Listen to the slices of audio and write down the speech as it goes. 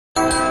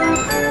Promoter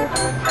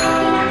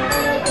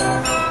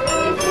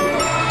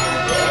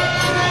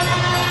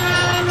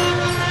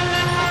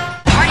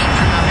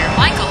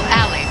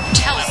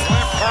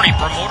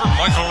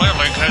Michael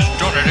Alig has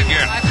done it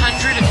again.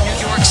 500 of New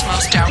York's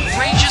most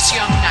outrageous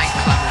young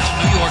nightclubbers.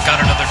 New York got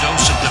another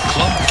dose of the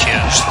club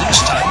kids, this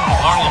time on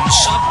Harlem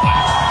subway.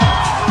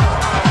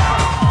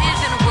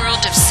 Live in a world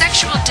of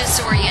sexual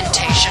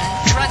disorientation,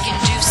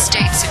 drug-induced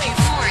states of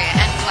euphoria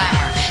and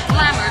glamour.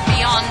 Glamour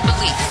beyond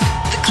belief.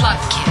 The club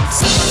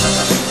kids.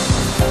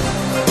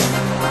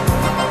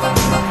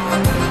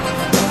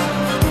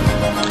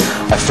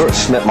 I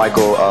first met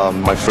Michael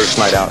my first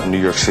night out in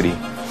New York City.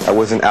 I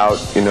wasn't out,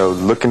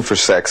 looking for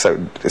sex,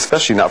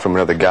 especially not from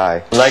another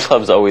guy.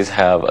 Nightclubs always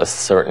have a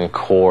certain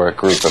core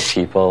group of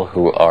people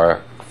who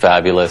are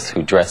fabulous,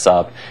 who dress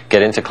up,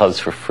 get into clubs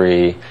for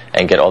free,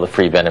 and get all the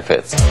free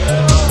benefits.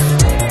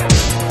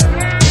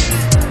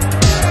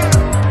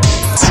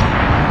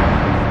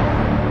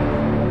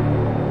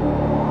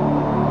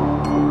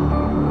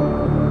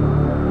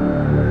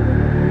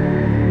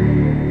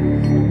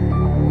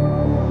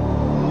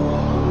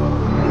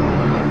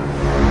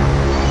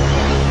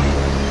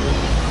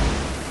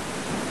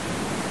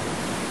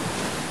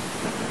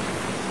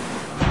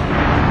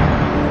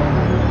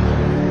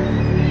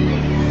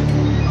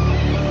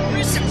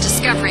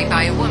 Discovery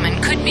by a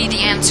woman could be the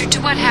answer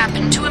to what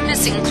happened to a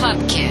missing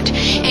club kid.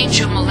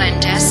 Angel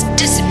Melendez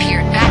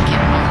disappeared back in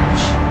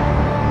March.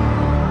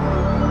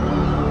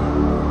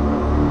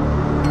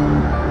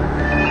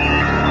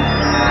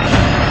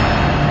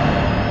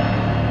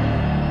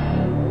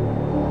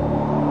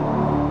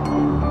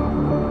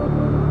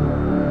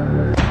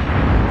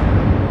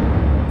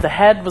 The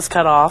head was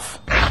cut off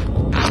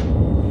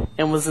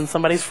and was in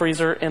somebody's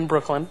freezer in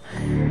Brooklyn.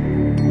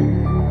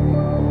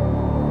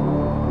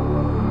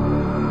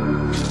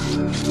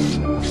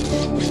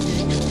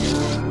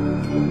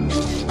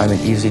 I'm an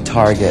easy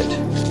target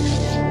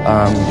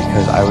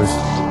because I was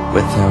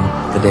with him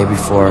the day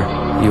before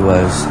he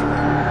was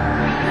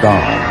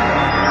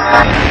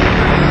gone.